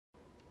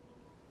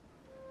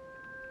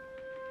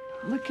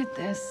Look at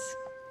this.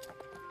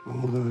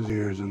 All those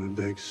years in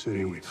the big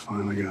city, we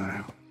finally got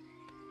out.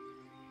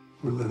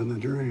 We're living the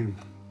dream.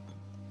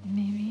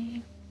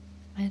 Maybe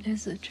it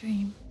is a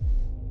dream.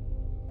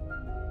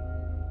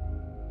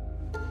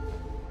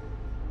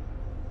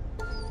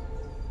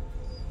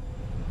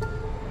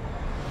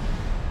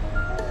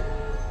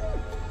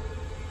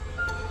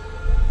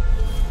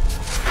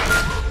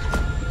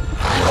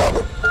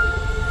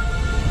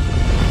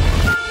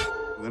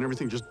 Then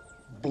everything just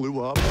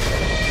blew up.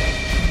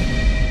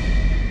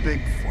 Big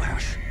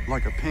flash,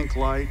 like a pink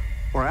light.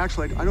 Or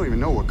actually, I don't even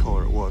know what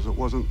color it was. It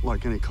wasn't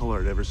like any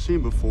color I'd ever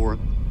seen before.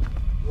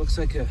 Looks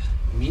like a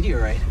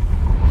meteorite.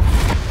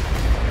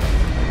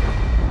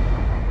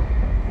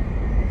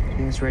 You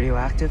think it's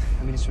radioactive?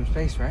 I mean, it's from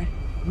space, right?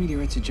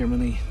 Meteorites are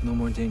generally no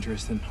more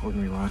dangerous than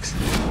ordinary rocks.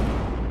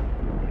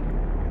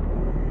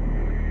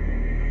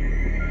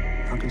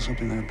 How can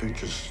something that big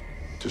just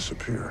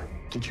disappear?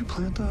 Did you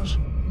plant those?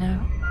 No.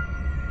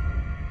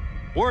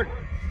 Ward,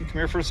 you come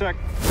here for a sec.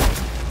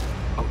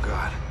 Oh,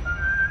 God.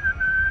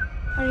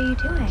 What are you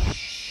doing?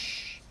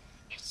 Shh.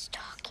 It's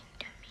talking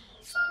to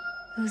me.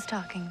 Who's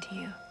talking to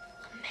you?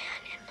 A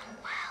man in the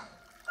well.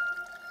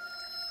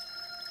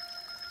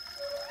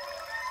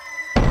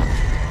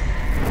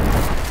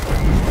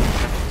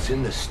 It's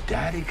in the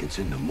static, it's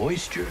in the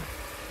moisture.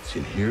 It's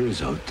in here,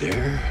 is out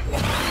there.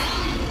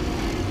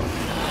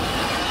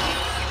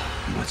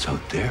 And what's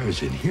out there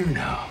is in here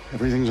now.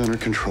 Everything's under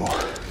control.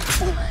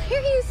 Why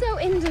are you so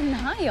in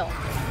denial?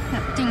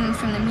 That ding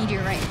from the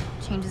meteorite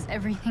changes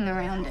everything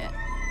around it.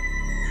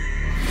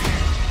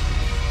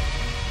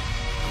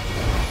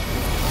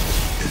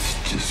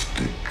 It's just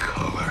the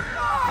color.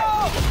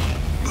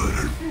 But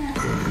it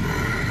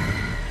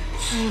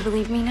burns. Can you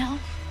believe me now?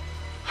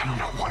 I don't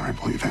know what I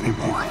believe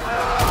anymore.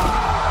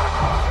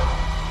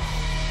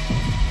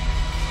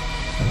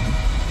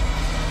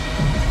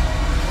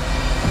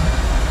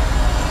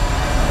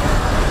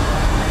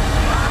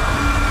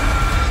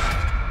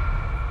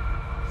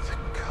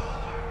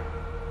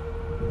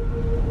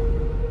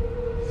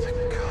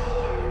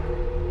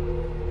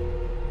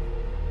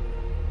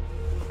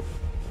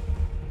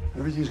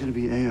 Everything's gonna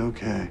be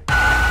A-okay.